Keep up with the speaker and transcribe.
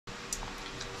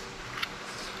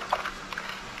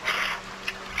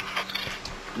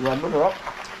Yan mo, Rock.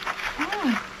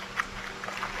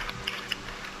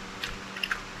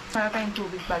 Sarap yung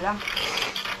tubig pala.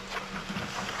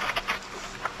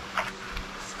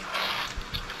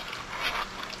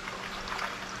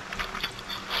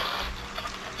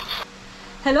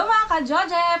 Hello mga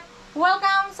ka-Jojep!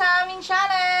 Welcome sa aming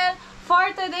channel!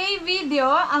 For today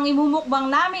video, ang imumukbang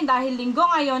namin dahil linggo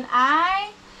ngayon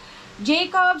ay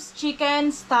Jacob's Chicken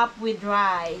Stuffed with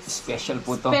Rice. Special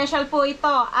po to. Special po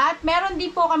ito. At meron din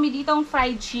po kami ditong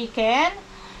fried chicken.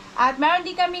 At meron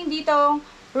din kami ditong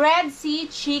Red Sea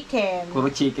Chicken. Puro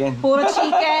chicken. Puro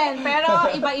chicken. Pero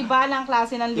iba-iba ng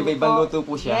klase ng luto. Iba-ibang luto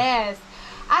po siya. Yes.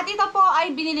 At ito po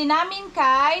ay binili namin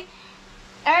kay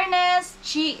Ernest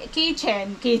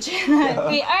Kitchen.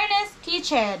 Kay Ernest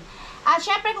Kitchen. At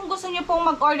syempre kung gusto niyo pong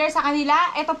mag-order sa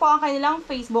kanila, ito po ang kanilang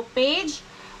Facebook page,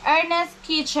 Ernest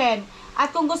Kitchen.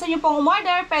 At kung gusto niyo pong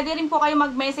umorder, pwede rin po kayo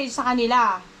mag-message sa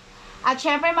kanila. At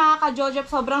syempre mga ka-Jojep,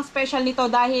 sobrang special nito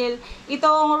dahil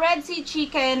itong Red Sea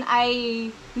Chicken ay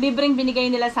libreng binigay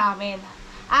nila sa amin.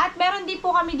 At meron din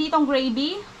po kami ditong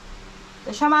gravy.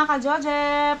 Ito siya mga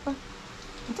ka-Jojep.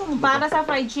 Para sa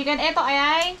fried chicken. Ito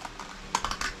ay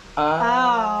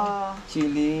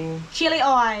chili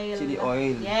oil. Chili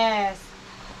oil. Yes.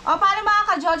 O, paano mga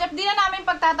ka-Jojep? Di na namin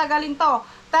pagtatagalin to.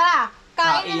 Tara,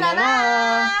 kain na na!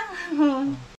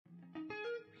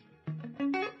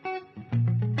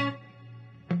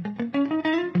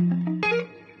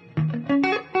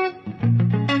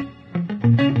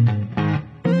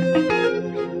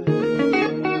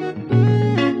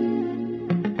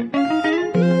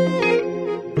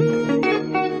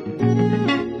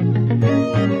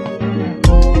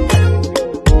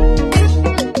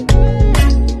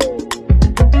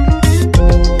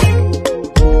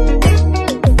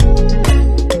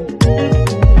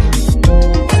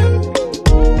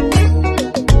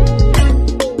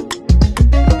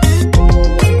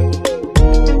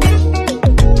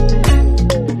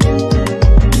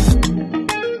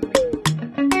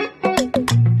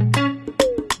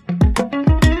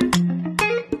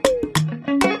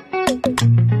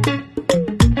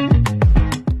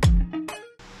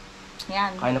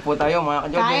 Yan. Kain na po tayo mga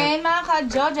ka-Jojep. Kain mga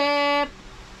ka-Jojep.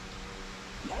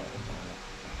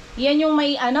 Yan yung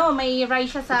may may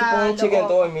rice siya sa ito po yung loob. chicken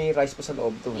to, may rice pa sa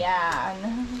loob to. Yan.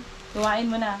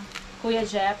 Tuwain mo na, Kuya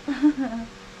Jeff.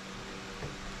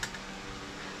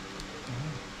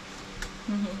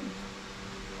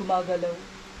 Gumagalaw.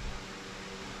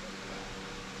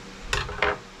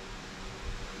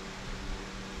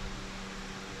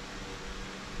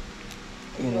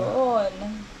 Yun.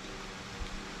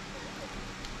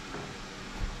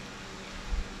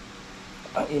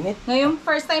 Ang init. Ngayon,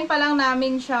 first time pa lang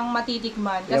namin siyang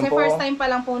matitikman. Kasi first time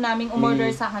pa lang po namin umorder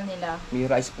sa kanila. May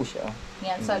rice po siya.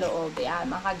 Yan, sa loob.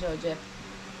 Yan, mga ka-Jojep.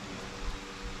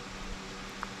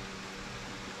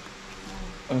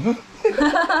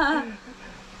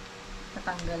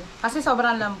 Natanggal. Kasi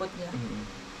sobrang lambot niya.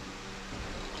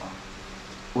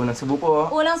 Unang subo po.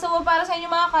 Unang subo para sa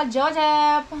inyo mga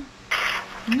ka-Jojep.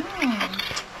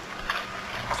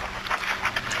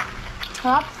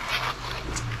 Sarap.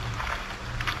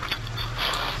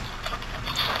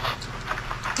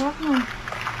 Sarap mo.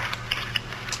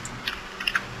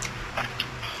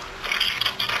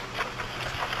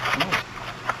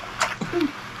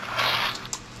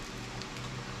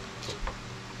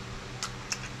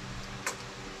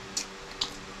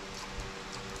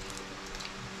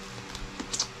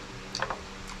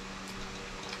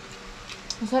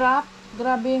 Masarap.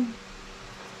 Grabe.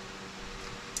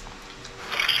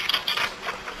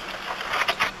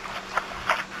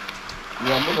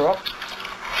 Yan mo, Rock.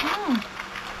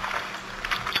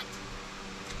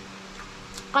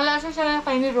 Kalasa siya na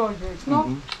kay ni Rogers, no?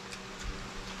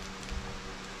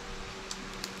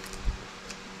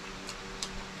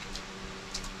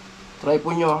 Try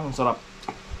po nyo, ang sarap.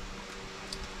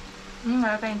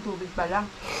 Wala tayong tubig pala.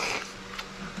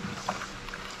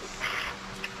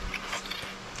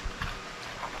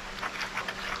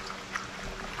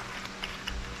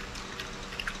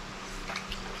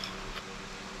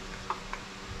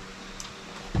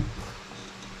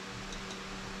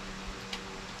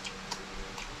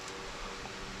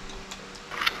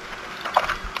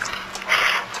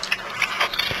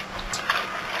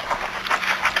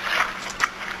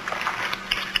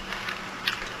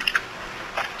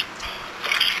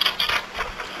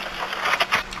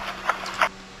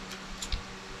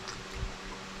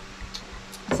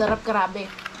 Sarap, grabe.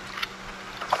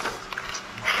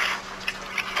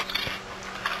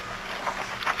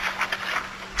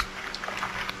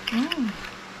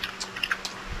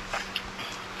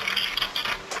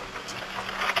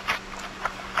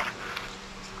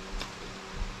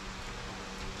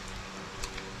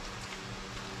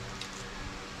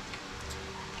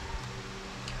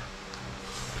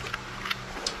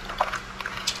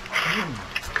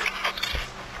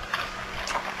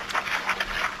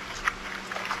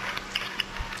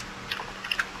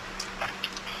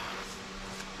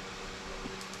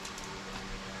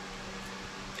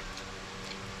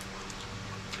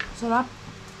 Sarap.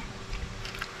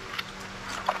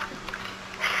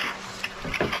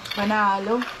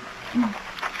 Panalo.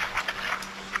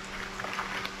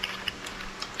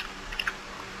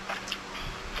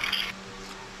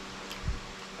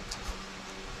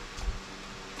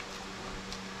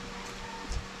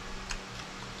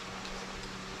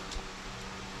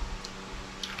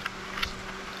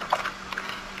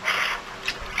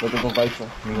 Ito itong rice,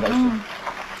 oh. May rice, oh.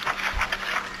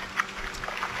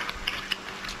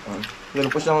 Meron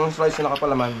po siyang slice na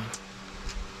nakapalaman.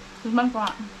 Tignan ko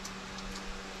nga.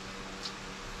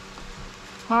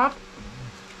 Harap.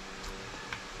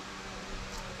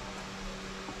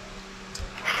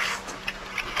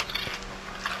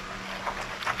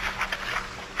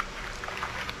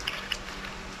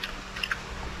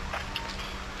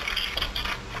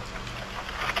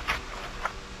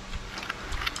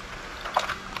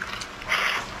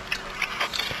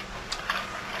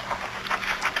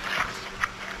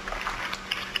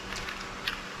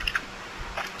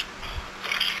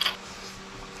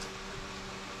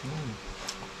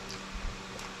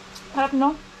 Harap,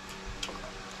 no?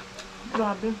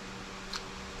 Grabe.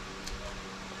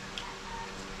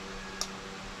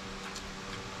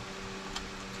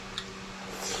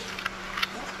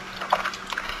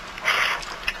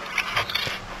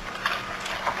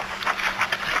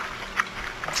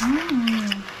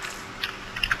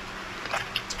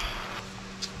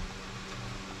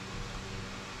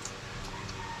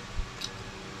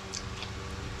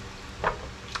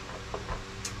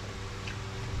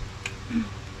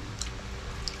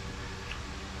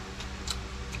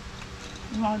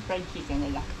 Yung mga fried chicken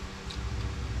nila.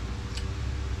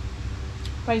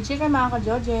 Fried chicken mga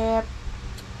ka-Jojep.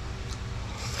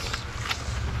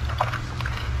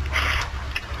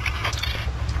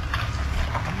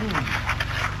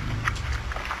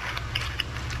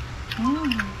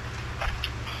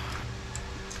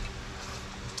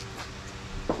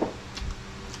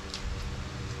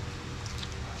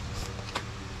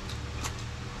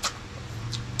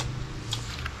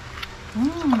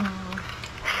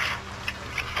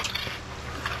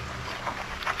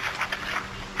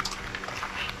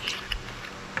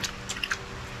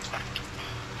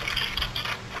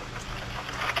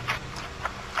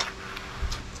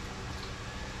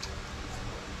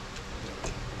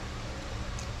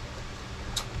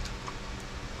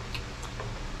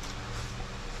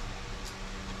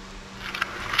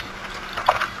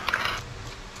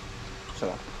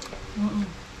 Sarap.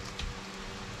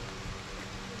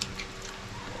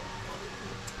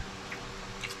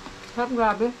 Sarap,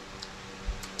 grabe.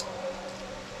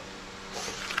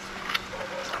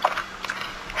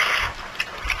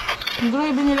 Yung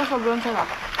gravy nila sobrang sarap.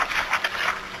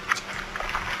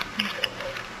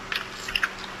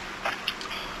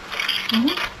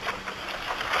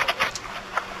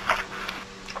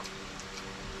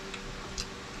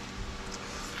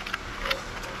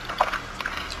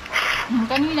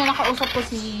 Kanina nakausap ko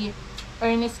si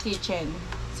Ernest Kitchen,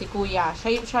 si Kuya.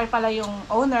 Siya pala yung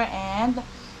owner and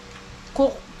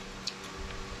cook.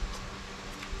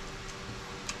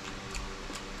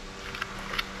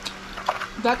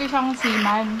 Dati siyang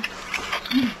seaman.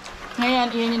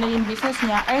 Ngayon, iyan yung naging business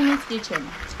niya, Ernest Kitchen.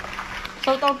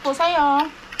 Shout out po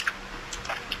sa'yo,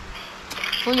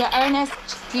 Kuya Ernest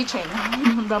Kitchen.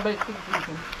 Babalik ko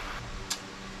kitchen.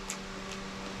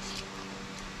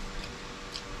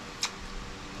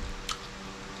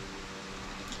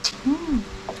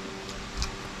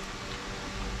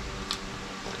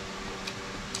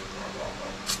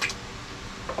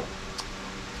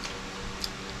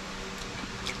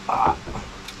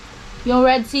 Yung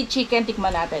Red Sea chicken, tikman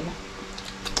natin.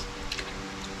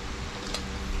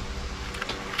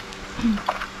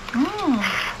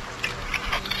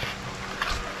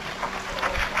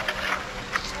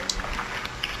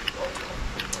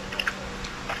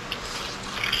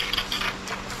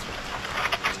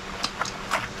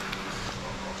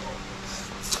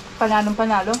 Panalong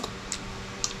panalo.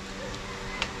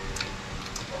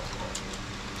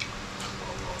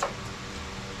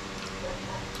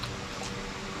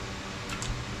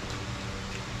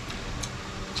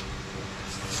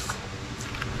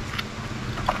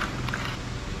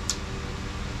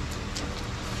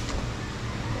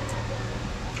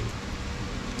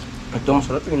 Ito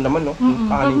masarap yung laman, no? Yung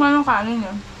Pag kanin. manong kanin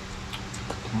yun.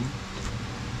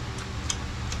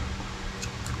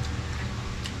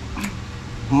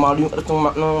 Umalo yung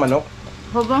kalat ng manok.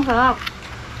 Sobrang sarap.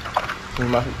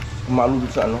 Umalo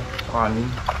dito sa ano, sa kanin.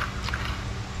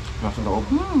 Nasa loob.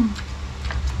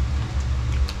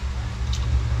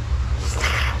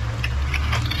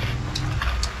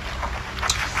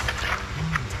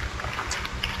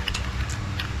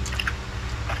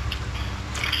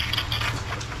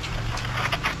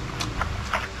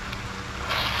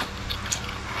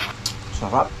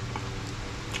 Sarap.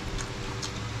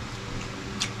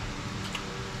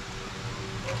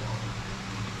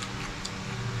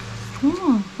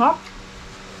 Sarap.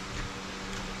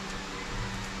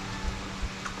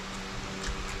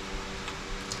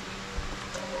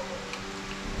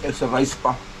 Sa rice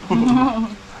pa.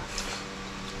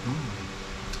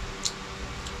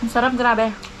 Ang sarap,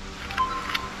 grabe.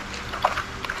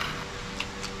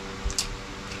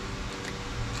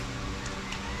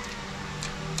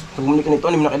 Pag bumili ka nito,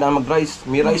 hindi mo na kailangan mag-rice.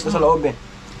 May rice na sa loob eh.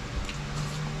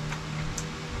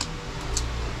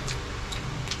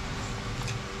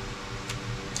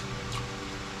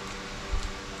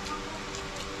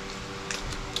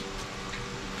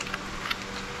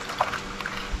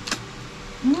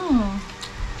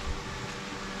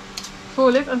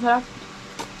 Sulit, ang sarap.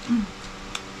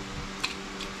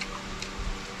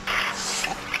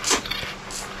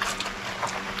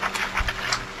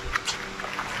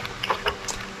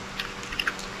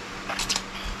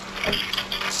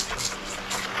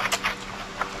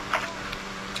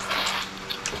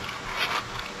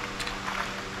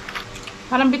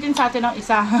 Parang bitin sa atin ang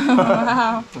isa.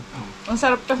 Ang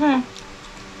sarap kasi.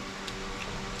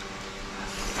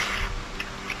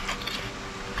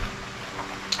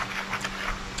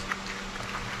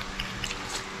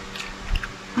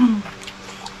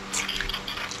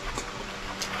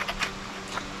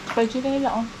 Pwede nila,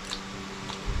 oh.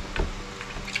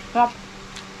 Sarap.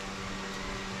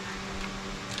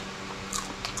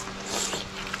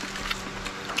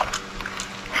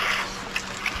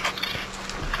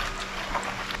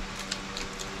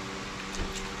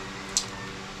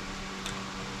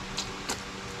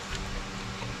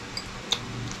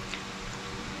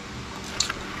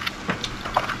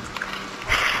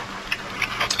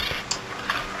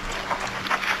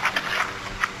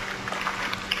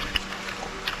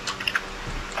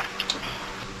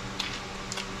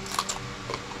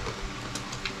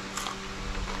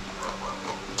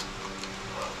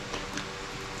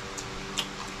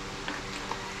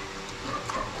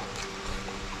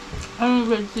 Ang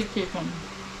veggie chicken.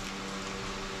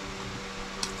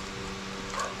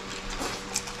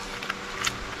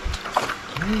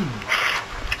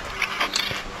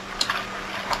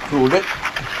 Sulit.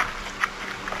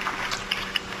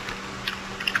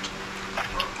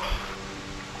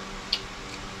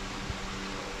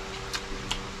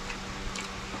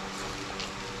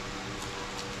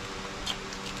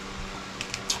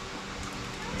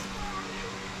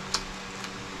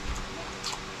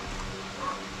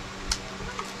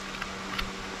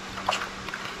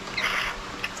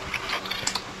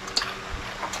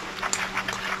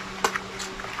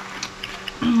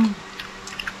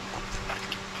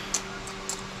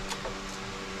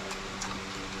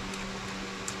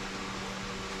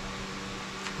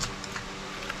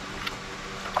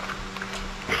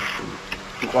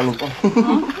 Ano pa?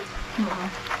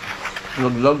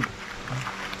 Laglag.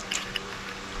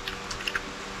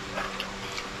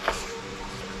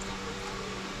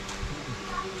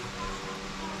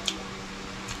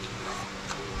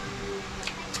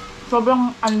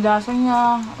 Sobrang andasan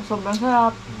niya. Sobrang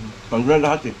sarap. Nandun na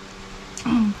lahat eh.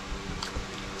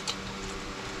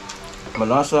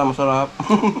 Malasa, masarap.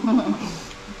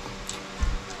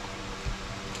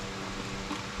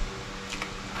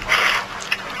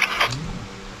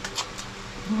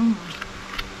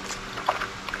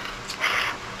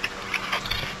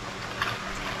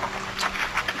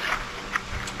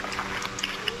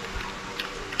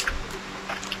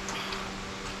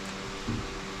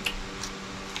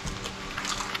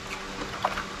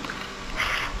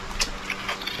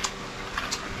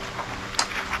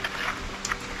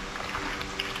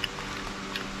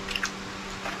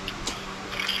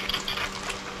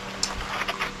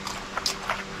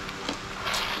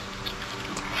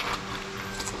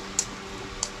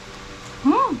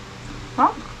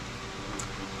 Huh?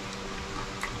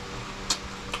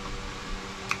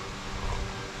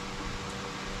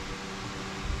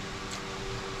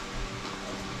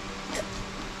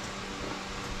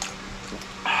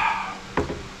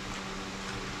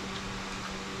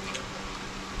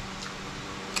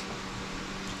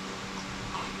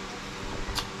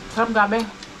 Sarap, gabi.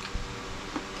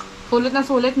 Sulit na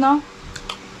sulit, no?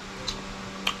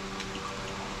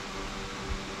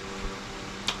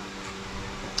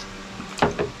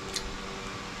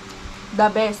 The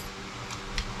best.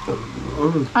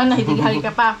 Nahihigali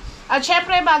ka pa. At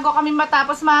syempre, bago kami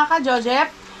matapos mga ka-Jojep,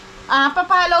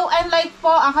 pa-follow and like po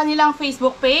ang kanilang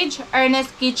Facebook page, Ernest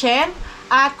Kitchen.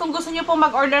 At kung gusto nyo po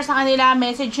mag-order sa kanila,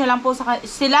 message nyo lang po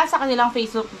sila sa kanilang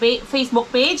Facebook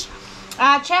page.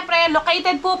 At syempre,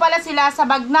 located po pala sila sa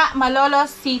Bagna, Malolos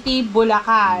City,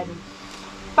 Bulacan.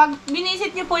 Pag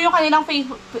binisit nyo po yung kanilang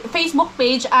Facebook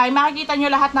page, ay makikita nyo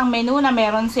lahat ng menu na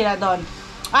meron sila doon.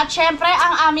 At syempre,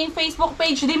 ang aming Facebook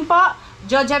page din po,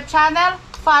 Jojep Channel.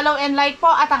 Follow and like po.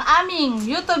 At ang aming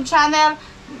YouTube channel,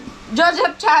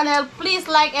 Jojep Channel. Please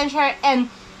like and share and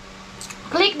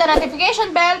click the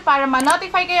notification bell para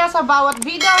ma-notify kayo sa bawat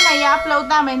video na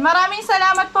i-upload namin. Maraming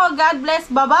salamat po. God bless.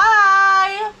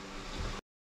 Bye-bye!